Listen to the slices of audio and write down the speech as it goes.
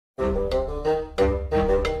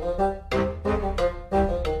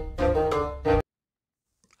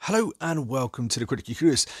Hello and welcome to the Critically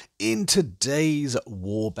Clueless. In today's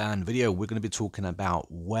Warband video, we're going to be talking about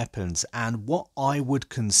weapons and what I would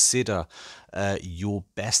consider your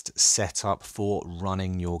best setup for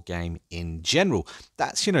running your game in general.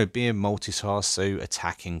 That's, being multitask, so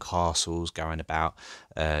attacking castles, going about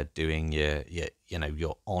doing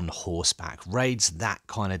your on horseback raids, that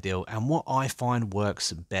kind of deal, and what I find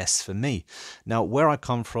works best for me. Now, where I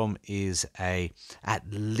come from is at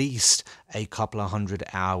least a couple of 100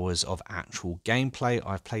 hours of actual gameplay.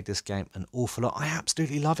 I've played this game an awful lot. I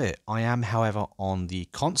absolutely love it. I am, however, on the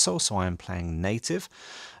console, so I am playing native.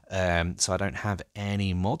 So I don't have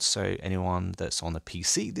any mods, so anyone that's on the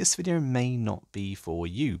PC, this video may not be for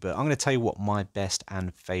you, but I'm going to tell you what my best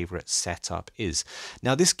and favorite setup is.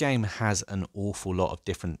 Now, this game has an awful lot of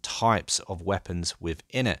different types of weapons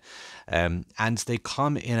within it, and they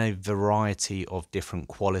come in a variety of different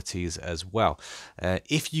qualities as well.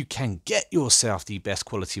 If you can get yourself the best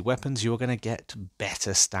quality weapons, you're going to get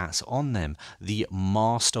better stats on them. The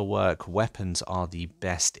masterwork weapons are the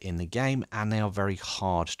best in the game, and they are very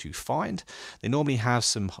hard to find. They normally have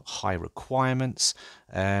some high requirements,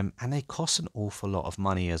 and they cost an awful lot of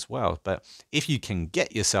money as well. But if you can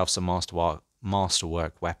get yourself some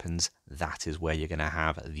masterwork weapons, that is where you're going to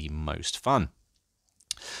have the most fun.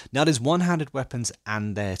 Now, there's one-handed weapons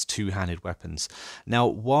and there's two-handed weapons. Now,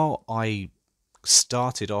 while I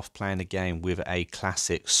started off playing the game with a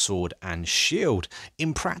classic sword and shield,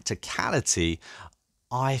 in practicality,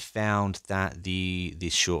 I found that the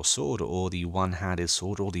short sword or the one-handed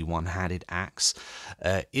sword or the one-handed axe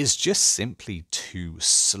is just simply too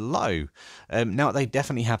slow. Now, they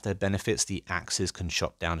definitely have their benefits. The axes can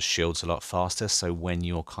chop down shields a lot faster, so when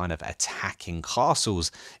you're kind of attacking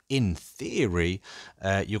castles, in theory,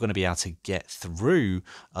 you're going to be able to get through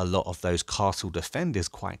a lot of those castle defenders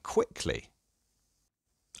quite quickly.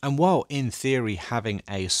 And while in theory having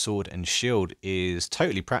a sword and shield is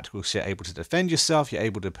totally practical, so you're able to defend yourself, you're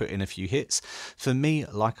able to put in a few hits, for me,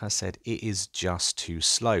 like I said, it is just too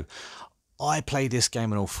slow. I play this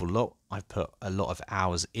game an awful lot. I put a lot of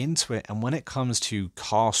hours into it, and when it comes to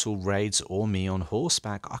castle raids or me on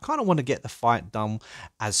horseback, I kind of want to get the fight done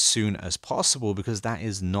as soon as possible, because that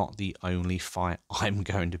is not the only fight I'm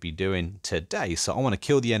going to be doing today. So I want to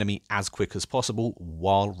kill the enemy as quick as possible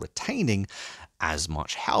while retaining as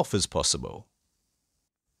much health as possible.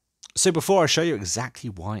 So before I show you exactly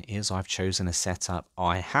why it is I've chosen a setup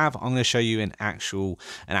I'm going to show you an actual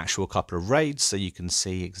couple of raids so you can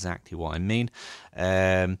see exactly what I mean.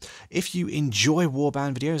 If you enjoy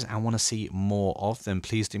Warband videos and want to see more of them,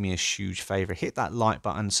 please do me a huge favor, hit that like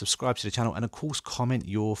button, subscribe to the channel, and of course comment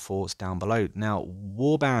your thoughts down below. Now,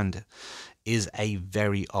 Warband is a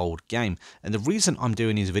very old game, and the reason I'm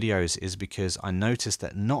doing these videos is because I noticed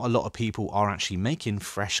that not a lot of people are actually making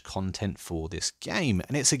fresh content for this game,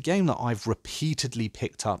 and it's a game that I've repeatedly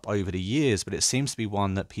picked up over the years, but it seems to be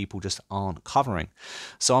one that people just aren't covering.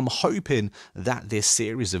 So I'm hoping that this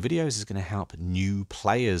series of videos is going to help new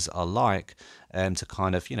players alike to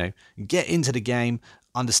kind of get into the game,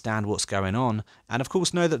 understand what's going on, and of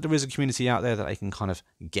course know that there is a community out there that they can kind of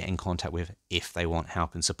get in contact with if they want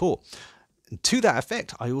help and support. To that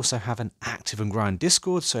effect, I also have an active and growing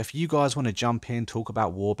Discord, so if you guys want to jump in, talk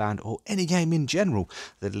about Warband or any game in general,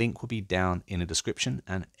 the link will be down in the description,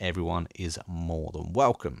 and everyone is more than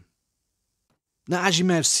welcome. Now, as you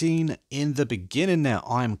may have seen in the beginning there,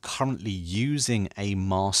 I am currently using a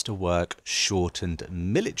Masterwork shortened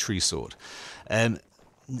military sword.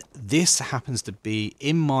 This happens to be,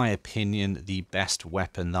 in my opinion, the best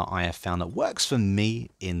weapon that I have found that works for me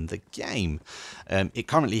in the game. It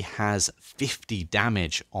currently has 50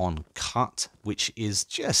 damage on cut, which is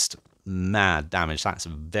just mad damage. That's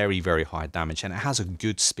very, very high damage, and it has a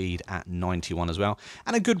good speed at 91 as well,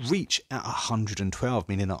 and a good reach at 112,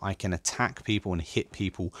 meaning that I can attack people and hit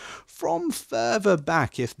people from further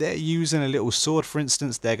back. If they're using a little sword, for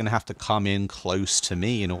instance, they're going to have to come in close to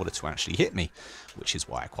me in order to actually hit me, which is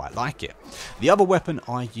why I quite like it. The other weapon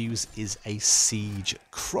I use is a siege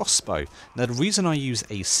crossbow. Now, the reason I use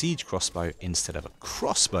a siege crossbow instead of a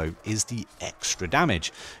crossbow is the extra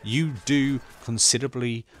damage. You do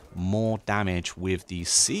considerably more damage with the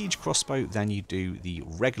siege crossbow than you do the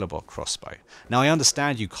regular crossbow. Now, I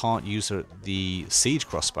understand you can't use the siege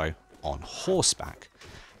crossbow on horseback.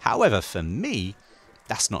 However, for me,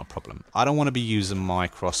 that's not a problem. I don't want to be using my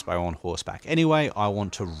crossbow on horseback anyway. I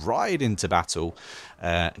want to ride into battle,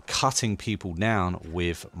 cutting people down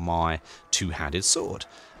with my two-handed sword.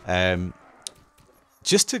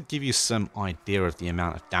 Just to give you some idea of the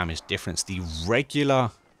amount of damage difference, the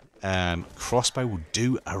regular crossbow will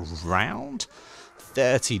do around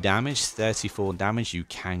 30 damage, 34 damage. You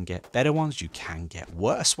can get better ones, you can get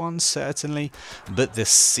worse ones, certainly, but the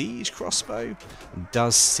siege crossbow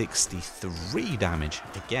does 63 damage.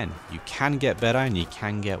 Again, you can get better and you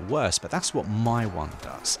can get worse, but that's what my one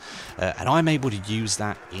does. And I'm able to use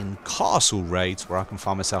that in castle raids where I can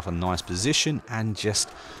find myself a nice position and just,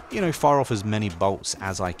 you know, fire off as many bolts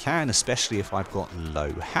as I can, especially if I've got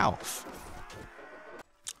low health.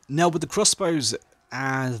 Now with the crossbows,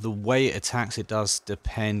 and the way it attacks, it does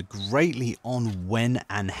depend greatly on when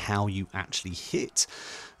and how you actually hit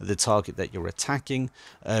the target that you're attacking.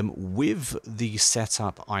 With the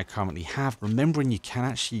setup I currently have, remembering you can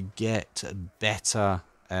actually get better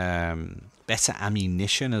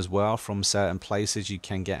ammunition as well from certain places. You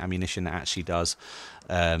can get ammunition that actually does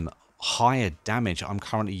higher damage. I'm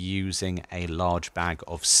currently using a large bag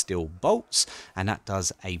of steel bolts, and that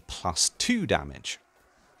does a +2 damage.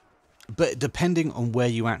 But depending on where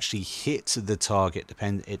you actually hit the target,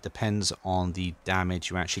 it depends on the damage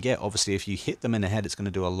you actually get. Obviously, if you hit them in the head, it's going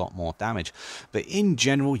to do a lot more damage. But in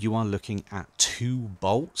general, you are looking at 2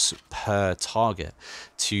 bolts per target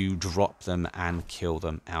to drop them and kill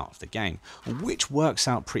them out of the game, which works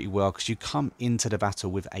out pretty well because you come into the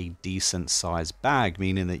battle with a decent sized bag,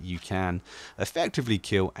 meaning that you can effectively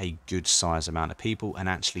kill a good sized amount of people and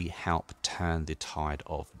actually help turn the tide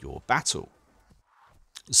of your battle.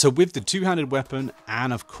 So with the two-handed weapon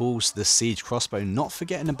and of course the siege crossbow, not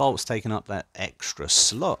forgetting the bolts taking up that extra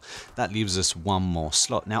slot, that leaves us one more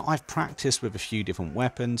slot. Now I've practiced with a few different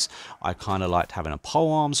weapons. I kind of liked having a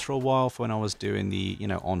pole arms for a while for when I was doing the, you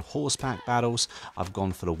know, on horseback battles. I've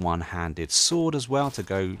gone for the one-handed sword as well to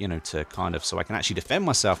go, you know, to kind of, so I can actually defend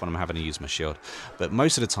myself when I'm having to use my shield. But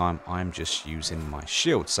most of the time I'm just using my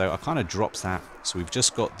shield. So I kind of dropped that. So we've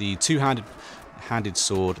just got the two-handed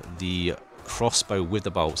sword, the crossbow with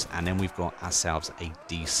the bolts, and then we've got ourselves a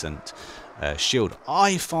decent shield.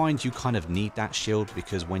 I find you kind of need that shield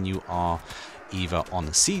because when you are either on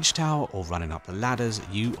the siege tower or running up the ladders,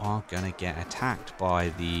 you are going to get attacked by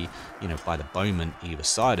the, you know, by the bowmen either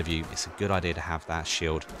side of you. It's a good idea to have that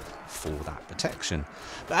shield for that protection.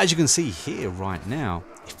 But as you can see here right now,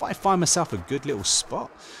 if I find myself a good little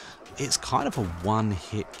spot, it's kind of a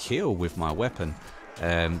one-hit kill with my weapon.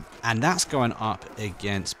 And that's going up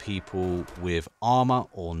against people with armor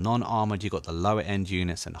or non-armored. You've got the lower end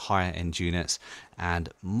units and higher end units, and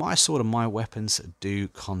my weapons do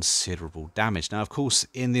considerable damage. Now of course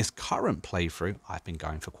in this current playthrough I've been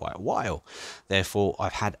going for quite a while, therefore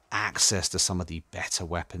I've had access to some of the better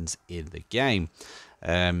weapons in the game.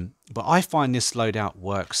 But I find this loadout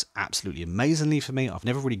works absolutely amazingly for me. I've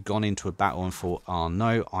never really gone into a battle and thought, oh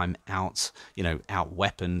no, I'm out, you know,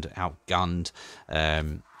 out-weaponed, outgunned.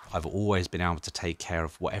 I've always been able to take care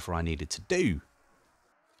of whatever I needed to do.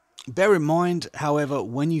 Bear in mind, however,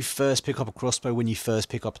 when you first pick up a crossbow, when you first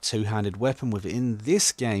pick up a two-handed weapon within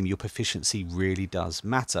this game, your proficiency really does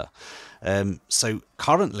matter. So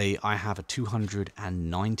currently I have a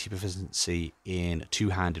 290 proficiency in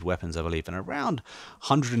two-handed weapons, I believe, and around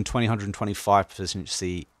 120, 125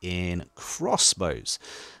 proficiency in crossbows.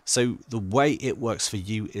 So the way it works for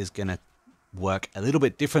you is going to work a little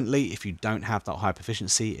bit differently. If you don't have that high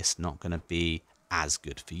proficiency, it's not going to be as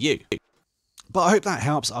good for you. But I hope that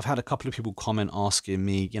helps. I've had a couple of people comment asking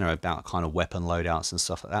me, you know, about kind of weapon loadouts and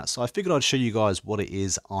stuff like that. So I figured I'd show you guys what it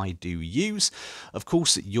is I do use. Of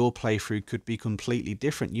course, your playthrough could be completely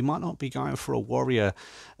different. You might not be going for a warrior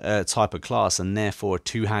type of class, and therefore a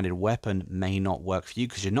two-handed weapon may not work for you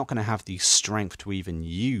because you're not going to have the strength to even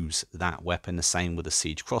use that weapon. The same with a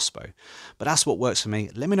siege crossbow. But that's what works for me.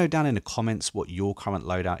 Let me know down in the comments what your current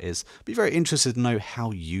loadout is. Be very interested to know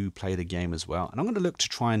how you play the game as well. And I'm going to look to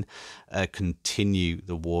try and continue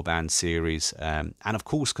the Warband series, and of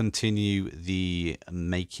course continue the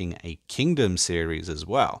Making a Kingdom series as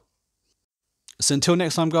well. So until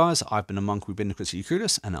next time guys, I've been a monk, we've been Critically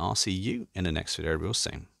Clueless, and I'll see you in the next video real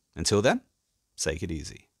soon. Until then, take it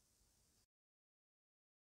easy.